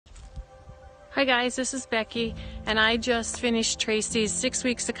Hi guys, this is Becky, and I just finished Tracy's 6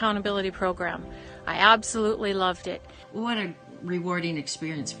 weeks accountability program. I absolutely loved it. What a rewarding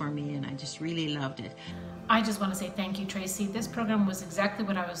experience for me, and I just really loved it. I just want to say thank you, Tracy. This program was exactly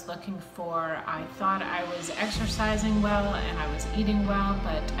what I was looking for. I thought I was exercising well and I was eating well,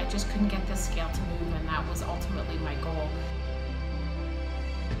 but I just couldn't get this scale to move, and that was ultimately my goal.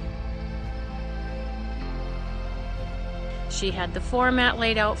 She had the format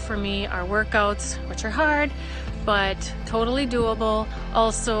laid out for me, our workouts, which are hard, but totally doable.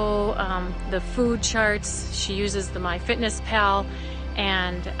 Also, the food charts, she uses the MyFitnessPal,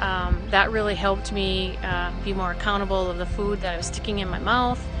 and that really helped me be more accountable of the food that I was sticking in my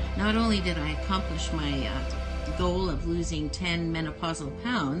mouth. Not only did I accomplish my goal of losing 10 menopausal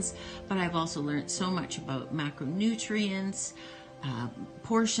pounds, but I've also learned so much about macronutrients,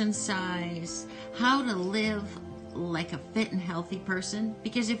 portion size, how to live like a fit and healthy person,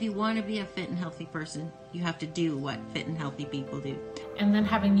 because if you want to be a fit and healthy person, you have to do what fit and healthy people do. And then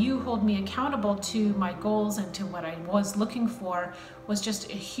having you hold me accountable to my goals and to what I was looking for was just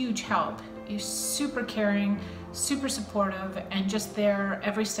a huge help. You're super caring, super supportive, and just there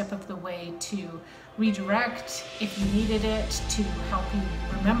every step of the way to redirect if you needed it, to help you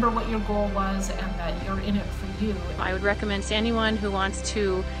remember what your goal was and that you're in it for you. I would recommend to anyone who wants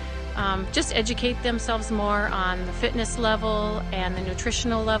to just educate themselves more on the fitness level and the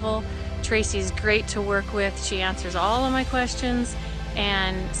nutritional level. Tracy's great to work with. She answers all of my questions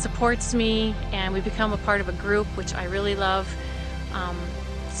and supports me, and we become a part of a group, which I really love.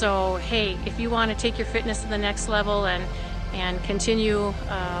 So hey, if you want to take your fitness to the next level and continue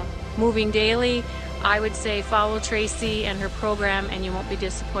moving daily, I would say follow Tracy and her program and you won't be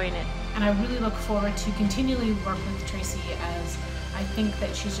disappointed. And I really look forward to continually work with Tracy, as I think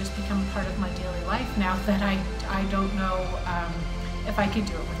that she's just become part of my daily life now that I don't know if I could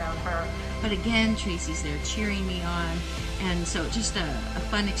do it without her. But again, Tracy's there cheering me on, and so just a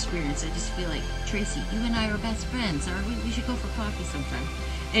fun experience. I just feel like, Tracy, you and I are best friends, or we should go for coffee sometime.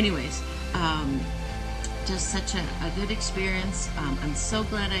 Anyways, just such a good experience. I'm so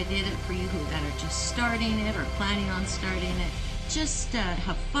glad I did it. For you that are just starting it or planning on starting it, just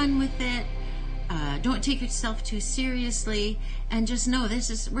have fun with it. Don't take yourself too seriously, and just know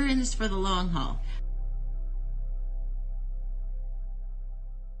we're in this for the long haul.